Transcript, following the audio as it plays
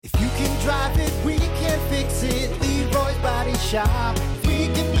drive it, we can fix it. Leroy's Body Shop. We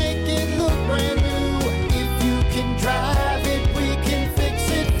can make it look brand new. If you can drive it, we can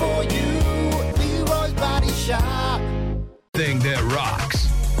fix it for you. Leroy's Body Shop. Thing that rocks.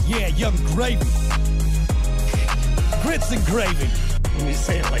 Yeah, young gravy. Grits and gravy. When you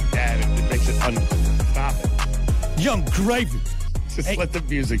say it like that, it makes it stop it. Young gravy. Just let the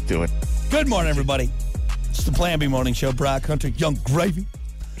music do it. Good morning, everybody. It's the Plan B Morning Show. Brock Hunter, Young Gravy.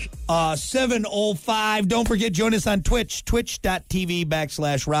 7:05. Don't forget, join us on Twitch.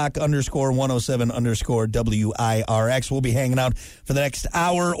 Twitch.tv/rock_107_WIRX. We'll be hanging out for the next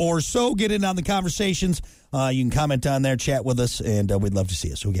hour or so. Get in on the conversations. You can comment on there, chat with us, and we'd love to see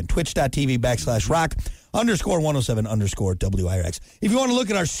you. So again, Twitch.tv/rock_107_WIRX. If you want to look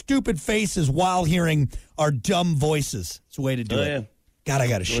at our stupid faces while hearing our dumb voices, it's a way to do it. Yeah. God, I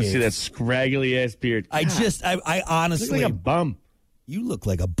got to shave. See that scraggly ass beard. I honestly. You look like a bum. You look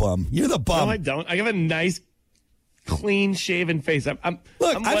like a bum. You're the bum. No, I don't. I have a nice, clean-shaven face.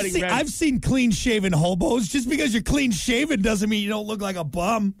 I've seen clean-shaven hobos. Just because you're clean-shaven doesn't mean you don't look like a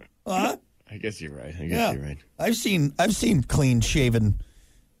bum. Huh? I guess you're right. You're right. I've seen clean-shaven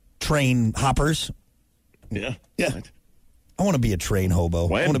train hoppers. Yeah. Yeah. I want to be a train hobo.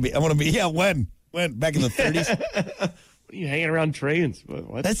 When? I want to be. Yeah. When? Back in the 30s. What are you hanging around trains?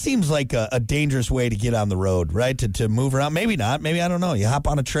 What? That seems like a dangerous way to get on the road, right? To move around. Maybe not. Maybe, I don't know. You hop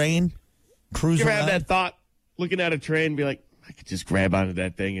on a train, cruise You ever around. have that thought, looking at a train, and be like, I could just grab onto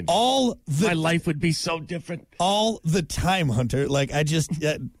that thing, and my life would be so different. All the time, Hunter. Like, I just...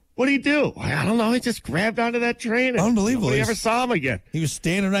 What do you do? I don't know. He just grabbed onto that train. And unbelievable. Nobody ever saw him again. He was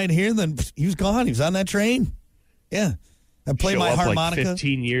standing right here, and then he was gone. He was on that train. Yeah. I played my harmonica. Like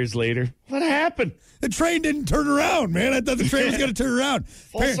 15 years later. What happened? The train didn't turn around, man. I thought the train was going to turn around.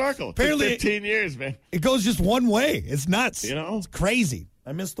 Full circle. Apparently, 15 years, man. It goes just one way. It's nuts. You know? It's crazy.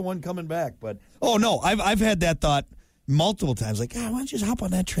 I missed the one coming back. But, oh, no. I've had that thought multiple times. Like, why don't you just hop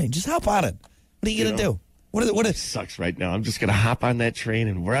on that train? Just hop on it. What are you going to do? What sucks right now. I'm just going to hop on that train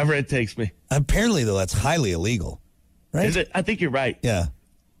and wherever it takes me. Apparently, though, that's highly illegal. Right? Is it? I think you're right. Yeah.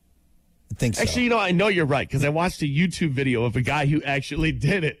 I think so. Actually, I know you're right because I watched a YouTube video of a guy who actually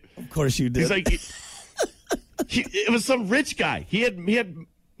did it. Of course you did. He's like, it was some rich guy. He had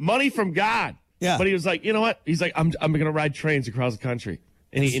money from God. Yeah. But he was like, you know what? He's like, I'm going to ride trains across the country.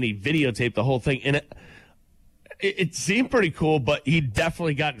 And he videotaped the whole thing. And it seemed pretty cool, but he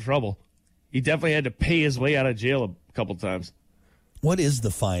definitely got in trouble. He definitely had to pay his way out of jail a couple times. What is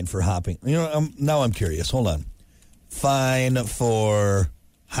the fine for hopping? Now I'm curious. Hold on. Fine for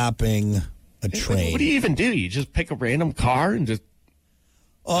hopping a train. What do you even do? You just pick a random car and just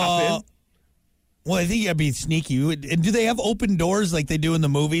hop in? Well, I think you got to be sneaky. And do they have open doors like they do in the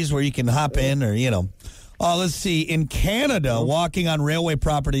movies where you can hop in or, let's see. In Canada, walking on railway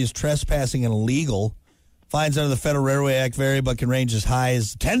property is trespassing and illegal. Fines under the Federal Railway Act vary but can range as high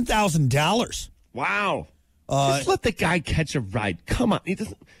as $10,000. Wow. Just let the guy catch a ride. Come on. He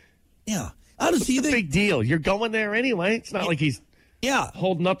doesn't. Yeah. Honestly, What's the big deal? You're going there anyway. It's not like he's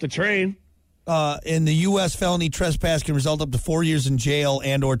holding up the train. In the U.S., felony trespass can result up to 4 years in jail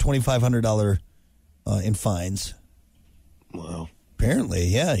and or $2,500 in fines. Wow. Apparently,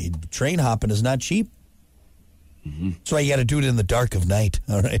 yeah. Train hopping is not cheap. Mm-hmm. That's why you got to do it in the dark of night.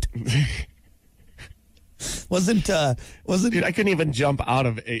 All right. Wasn't Dude, I couldn't even jump out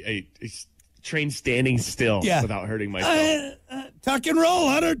of a train standing still without hurting myself. Tuck and roll,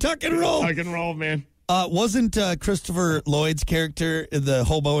 Hunter. Tuck and roll. Tuck and roll, man. Wasn't Christopher Lloyd's character, the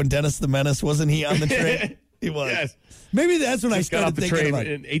hobo in Dennis the Menace, wasn't he on the train? He was. Yes. Maybe that's when I got off started the thinking train about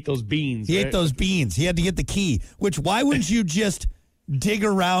it. and ate those beans. He ate those beans. He had to get the key, which why wouldn't you just dig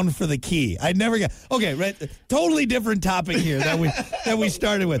around for the key? I never got. Okay, right. Totally different topic here that we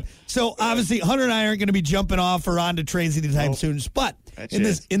started with. So obviously, Hunter and I aren't going to be jumping off or onto trains anytime soon. But in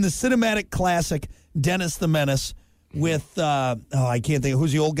the cinematic classic Dennis the Menace with I can't think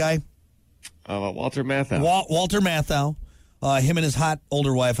who's the old guy. Walter Matthau. Walter Matthau. Him and his hot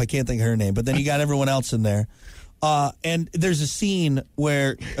older wife. I can't think of her name, but then you got everyone else in there. And there's a scene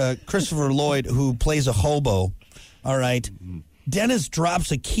where Christopher Lloyd, who plays a hobo, all right. Dennis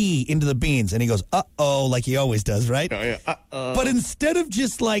drops a key into the beans, and he goes, uh-oh, like he always does, right? Oh, yeah. But instead of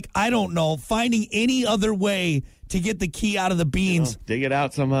just like, I don't know, finding any other way to get the key out of the beans. Dig it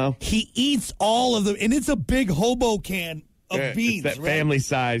out somehow. He eats all of them, and it's a big hobo can of beans. It's that right? family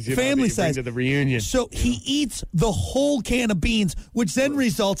size. Family size. To the reunion. So he eats the whole can of beans, which then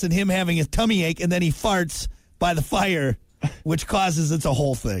results in him having a tummy ache, and then he farts by the fire, which causes it's a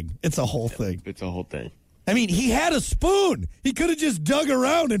whole thing. It's a whole thing. It's a whole thing. I mean, he had a spoon. He could have just dug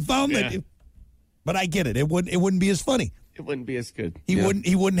around and found that. But I get it. It wouldn't be as funny. It wouldn't be as good. He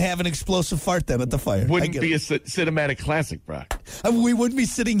wouldn't have an explosive fart then at the fire. Wouldn't be a cinematic classic, Brock. We wouldn't be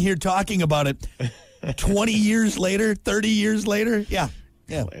sitting here talking about it 20 years later, 30 years later. Yeah.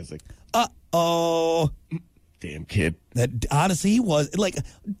 Classic. Uh-oh. Damn kid. That honestly, he was like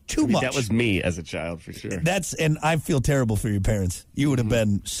too much. That was me as a child for sure. And I feel terrible for your parents. You would have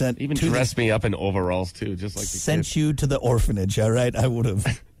been sent. Even to dressed me up in overalls too, just like the sent kid. you to the orphanage. All right, I would have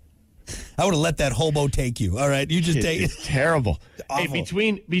let that hobo take you. All right, you just take it. It's terrible. Hey,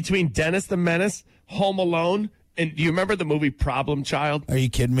 Awful. between Dennis the Menace, Home Alone, and do you remember the movie Problem Child? Are you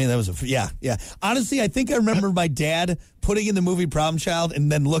kidding me? That was yeah. Honestly, I think I remember my dad putting in the movie Problem Child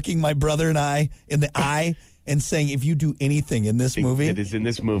and then looking my brother and I in the eye and saying, "If you do anything in this movie, it is in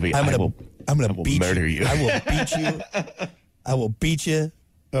this movie. I'm gonna beat murder you. I will beat you. I will beat you.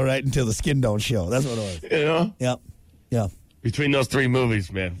 All right, until the skin don't show." That's what it was. You know? Yeah. Between those three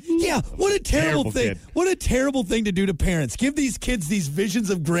movies, man. Yeah, what a terrible thing. Kid. What a terrible thing to do to parents. Give these kids these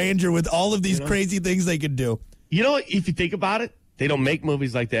visions of grandeur with all of these crazy things they could do. You know, if you think about it, they don't make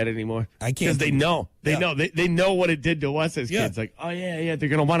movies like that anymore. I can't. Because they know. They know. They know what it did to us as Yeah. kids. Like, oh, yeah, they're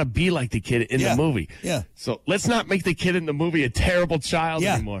going to want to be like the kid in the movie. Yeah. So let's not make the kid in the movie a terrible child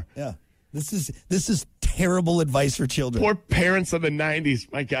anymore. Yeah. This is terrible advice for children. Poor parents of the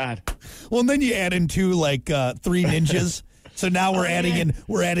 90s. My God. Well, and then you add in two like Three Ninjas. So now we're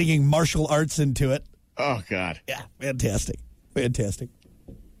adding in martial arts into it. Oh, God. Yeah, fantastic.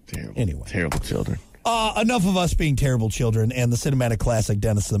 Terrible. Anyway. Terrible children. Enough of us being terrible children and the cinematic classic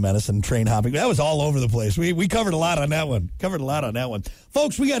Dennis the Menace and train hopping. That was all over the place. We covered a lot on that one.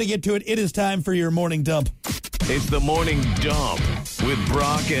 Folks, we got to get to it. It is time for your morning dump. It's the Morning Dump with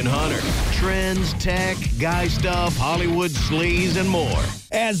Brock and Hunter. Trends, tech, guy stuff, Hollywood sleaze, and more.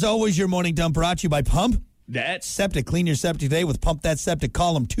 As always, your morning dump brought to you by Pump That's Septic. Clean your septic today with Pump That Septic.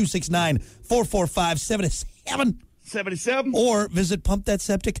 Call them 269-445-77. 77. Or visit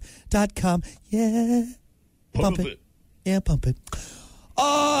pumpthatseptic.com. Yeah. Pump it. Yeah, pump it.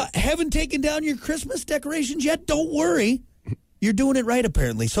 Haven't taken down your Christmas decorations yet? Don't worry. You're doing it right,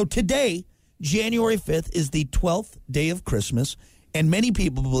 apparently. So today, January 5th, is the 12th day of Christmas, and many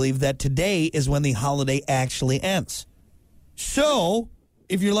people believe that today is when the holiday actually ends. So,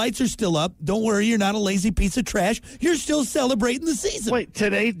 if your lights are still up, don't worry, you're not a lazy piece of trash. You're still celebrating the season. Wait,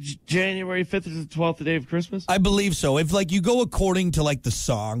 today, January 5th, is the 12th day of Christmas? I believe so. If, you go according to, the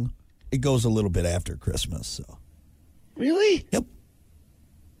song, it goes a little bit after Christmas, so. Really? Yep.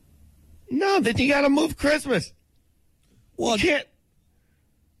 No, then you got to move Christmas. Well, You can't.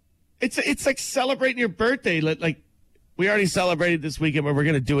 It's like celebrating your birthday. Like, we already celebrated this weekend, but we're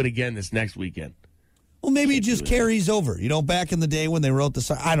going to do it again this next weekend. Well, maybe it just carries over. Back in the day when they wrote the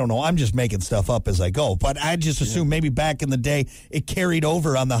song, I don't know. I'm just making stuff up as I go. But I just assume maybe back in the day it carried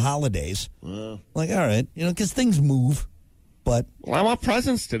over on the holidays. All right, because things move. But Well, I want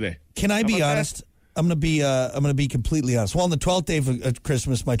presents today. can I be honest? I'm gonna be completely honest. Well, on the 12th day of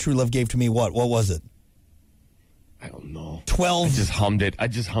Christmas, my true love gave to me what? What was it? I don't know. 12. I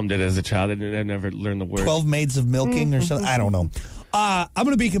just hummed it as a child. I never learned the word. 12 maids of milking or something. I don't know. I'm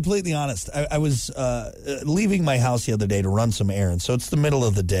going to be completely honest. I was leaving my house the other day to run some errands. So it's the middle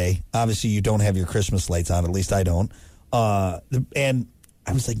of the day. Obviously, you don't have your Christmas lights on. At least I don't. And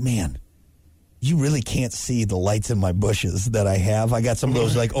I was like, man, you really can't see the lights in my bushes that I have. I got some of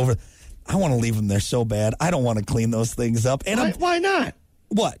those over. I want to leave them there so bad. I don't want to clean those things up. And Why not?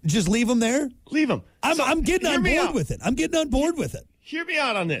 What? Just leave them there? Leave them. I'm getting on board with it. I'm getting on board with it. Hear me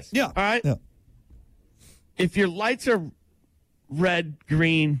out on this. Yeah. All right? Yeah. If your lights are red,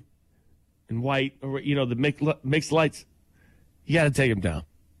 green, and white, or, the mixed lights, you got to take them down.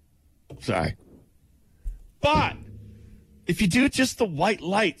 Sorry. But if you do just the white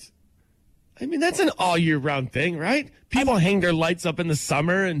lights, I mean, that's an all year round thing, right? People hang their lights up in the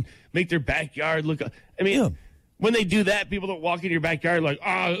summer and make their backyard look. I mean, when they do that, people don't walk in your backyard like,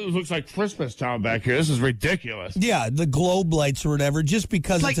 oh, it looks like Christmas town back here. This is ridiculous. Yeah, the globe lights or whatever, just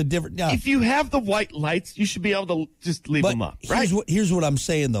because it's a different. Yeah. If you have the white lights, you should be able to just leave them up, right? Here's what I'm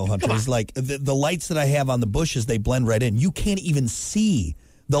saying, though, Hunter, is the lights that I have on the bushes, they blend right in. You can't even see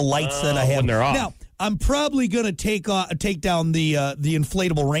the lights that I have. When they're off. Now, I'm probably going to take down the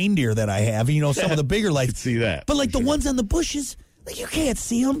inflatable reindeer that I have, some of the bigger lights. See that. But, the ones on the bushes, you can't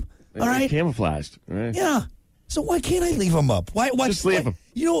see them, all right? Camouflaged, right? Yeah. So why can't I leave them up? Why just leave them?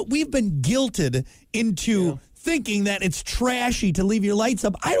 We've been guilted into thinking that it's trashy to leave your lights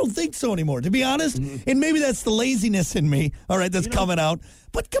up. I don't think so anymore, to be honest. And maybe that's the laziness in me, all right, that's coming out.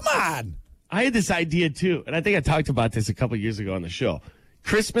 But come on. I had this idea, too, and I think I talked about this a couple years ago on the show.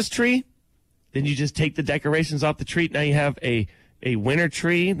 Christmas tree, then you just take the decorations off the tree. Now you have a a winter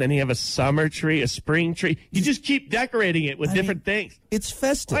tree, then you have a summer tree, a spring tree. You just keep decorating it with different things. It's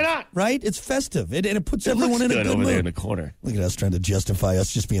festive. Why not? Right? It's festive. And it puts It everyone looks in a good good over mood. there in the corner. Look at us trying to justify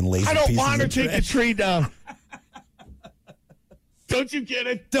us just being lazy I don't pieces want to of take the trash. tree down. Don't you get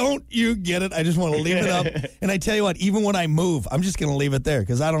it? Don't you get it? I just want to leave it up. And I tell you what, even when I move, I'm just going to leave it there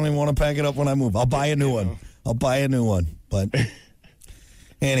because I don't even want to pack it up when I move. I'll buy a new one. But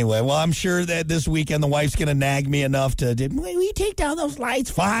anyway, well, I'm sure that this weekend the wife's going to nag me enough to, will you take down those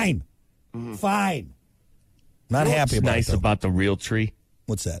lights? Fine. Fine. Not happy about nice it. Nice about the real tree?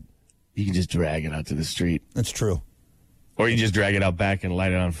 What's that? You can just drag it out to the street. That's true. Or you just drag it out back and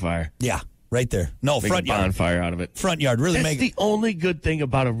light it on fire. Yeah. Right there. No, Make front a yard. bonfire out of it. Front yard. Really That's make the only good thing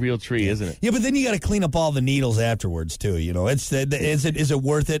about a real tree, isn't it? Yeah, but then you got to clean up all the needles afterwards too. You know, is it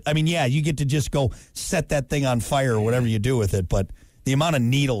worth it? I mean, yeah, you get to just go set that thing on fire or whatever you do with it, but the amount of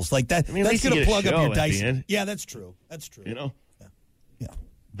needles like that, I mean, that's going to plug up your at the Dyson. end. Yeah, that's true. That's true. You know, Yeah.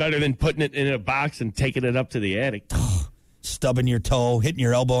 better than putting it in a box and taking it up to the attic. Stubbing your toe, hitting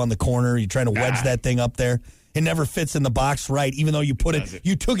your elbow on the corner, you're trying to wedge that thing up there. It never fits in the box right, even though you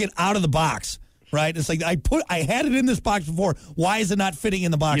you took it out of the box. Right? It's like I had it in this box before. Why is it not fitting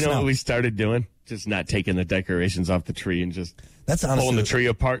in the box You know now? what we started doing? Just not taking the decorations off the tree and just That's honestly pulling the tree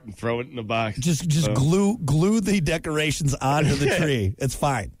apart and throwing it in the box. Just glue the decorations onto the tree. It's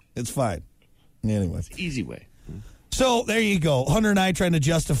fine. It's fine. Anyways. Easy way. So there you go. Hunter and I trying to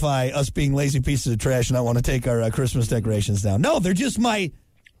justify us being lazy pieces of trash and not want to take our Christmas decorations down. No, they're just my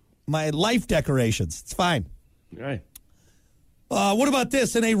life decorations. It's fine. All right. What about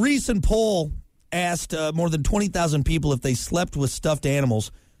this? In a recent poll asked more than 20,000 people if they slept with stuffed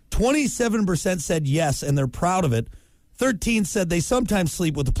animals. 27% said yes, and they're proud of it. 13 said they sometimes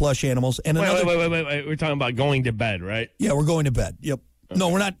sleep with the plush animals. And Wait. We're talking about going to bed, right? Yeah, we're going to bed. Yep. Okay. No,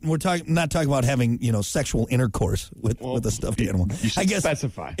 we're not. We're not talking about having sexual intercourse with a stuffed animal. You should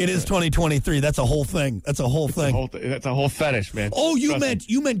specify. It is 2023. That's a whole thing. That's a whole thing. That's a whole fetish, man. Oh, you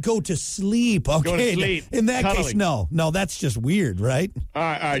meant go to sleep. Okay. Go to sleep. In that Cuddling. case, no, that's just weird, right? All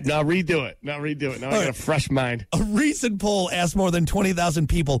right. Now redo it. Now I got a fresh mind. A recent poll asked more than 20,000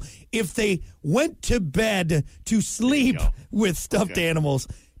 people if they went to bed to sleep with stuffed animals.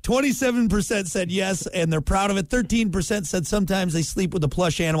 27% said yes, and they're proud of it. 13% said sometimes they sleep with a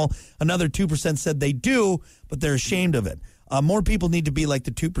plush animal. Another 2% said they do, but they're ashamed of it. More people need to be like the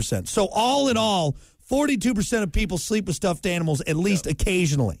 2%. So all in all, 42% of people sleep with stuffed animals at least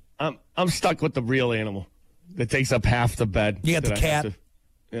occasionally. I'm stuck with the real animal that takes up half the bed. You got the cat?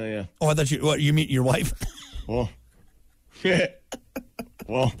 Yeah. Oh, I thought you meet your wife? Well,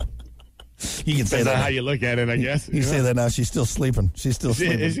 you can say depends that. on how you look at it, I guess. You say that now. She's still sleeping. She's still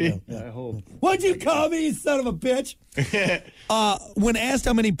sleeping. Is she? Yeah. I hope. What'd you call me, you son of a bitch? When asked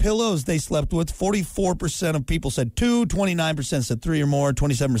how many pillows they slept with, 44% of people said 2, 29% said 3 or more,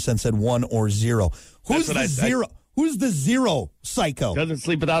 27% said 1 or 0. Who's the zero? Who's the zero psycho? Doesn't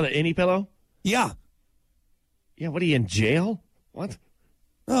sleep without any pillow? Yeah. Yeah, what are you, in jail? What?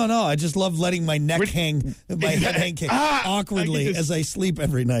 No, I just love letting my neck hang, my head hang awkwardly as I sleep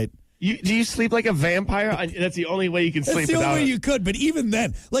every night. Do you sleep like a vampire? That's the only way you can sleep. That's the without only way it. you could. But even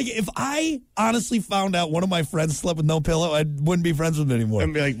then, like if I honestly found out one of my friends slept with no pillow, I wouldn't be friends with him anymore.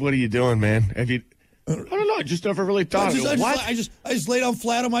 I'd be like, "What are you doing, man? Have you?" I don't know. I just never really thought. I just lay down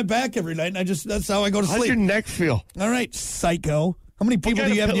flat on my back every night, and that's how I go to sleep. How's your neck feel? All right, psycho. How many people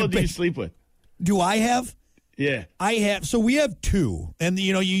do you have? What kind of pillow do you sleep with? Do I have? Yeah. I have. So we have 2. And,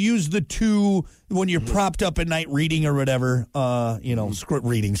 you use the 2 when you're propped up at night reading or whatever,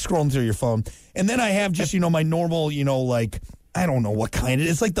 scrolling through your phone. And then I have just, my normal, like, I don't know what kind it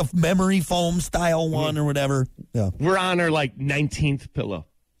is. It's like the memory foam style one or whatever. Yeah. We're on our, 19th pillow.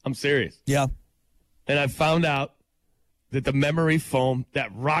 I'm serious. Yeah. And I found out that the memory foam,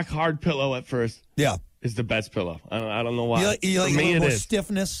 that rock hard pillow at first. Yeah. Is the best pillow. I don't know why. You like For me, a little more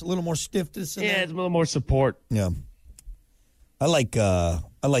stiffness, a little more stiffness in there? It's a little more support. Yeah. I like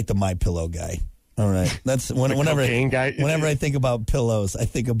the My Pillow guy. All right. That's whenever I think about pillows, I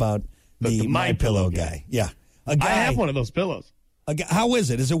think about the My Pillow guy. Yeah. I have one of those pillows. How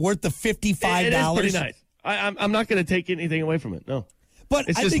is it? Is it worth the $55? It is pretty nice. I'm not going to take anything away from it. No. But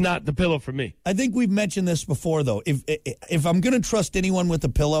it's just not the pillow for me. I think we've mentioned this before, though. If I'm going to trust anyone with a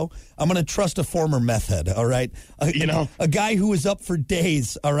pillow, I'm going to trust a former meth head, all right? A guy who was up for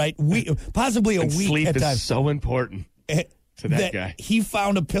days, all right? Possibly a week sleep at times. Is so important to that guy. He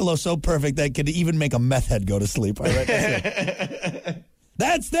found a pillow so perfect that could even make a meth head go to sleep, all right?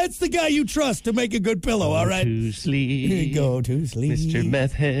 That's the guy you trust to make a good pillow, all right? To sleep. Go to sleep. Mr.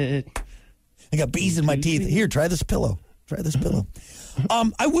 Meth Head. I got bees in my teeth. Here, try this pillow.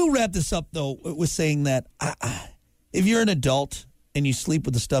 I will wrap this up, though, with saying that if you're an adult and you sleep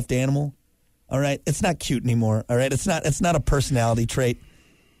with a stuffed animal, all right, it's not cute anymore, all right? It's not a personality trait.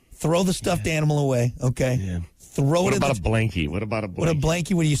 Throw the stuffed animal away, okay? Yeah. Throw What it about a blankie? What about a blankie? What a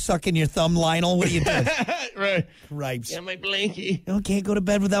blankie? What are you sucking your thumb, Lionel? What are you doing? Right. Cripes. Yeah, my blankie. I can't go to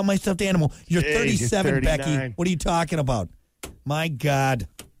bed without my stuffed animal. You're Hey, 37, you're Becky. 39. What are you talking about? My God.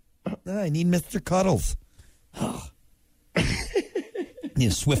 I need Mr. Cuddles. Need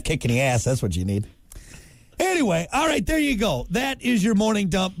a swift kick in the ass. That's what you need. Anyway, all right, there you go. That is your morning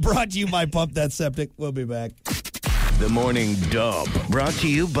dump brought to you by Pump That Septic. We'll be back. The Morning Dump, brought to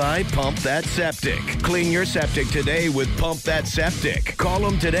you by Pump That Septic. Clean your septic today with Pump That Septic. Call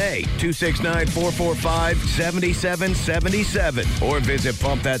them today, 269-445-7777, or visit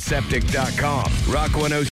pumpthatseptic.com. Rock 106.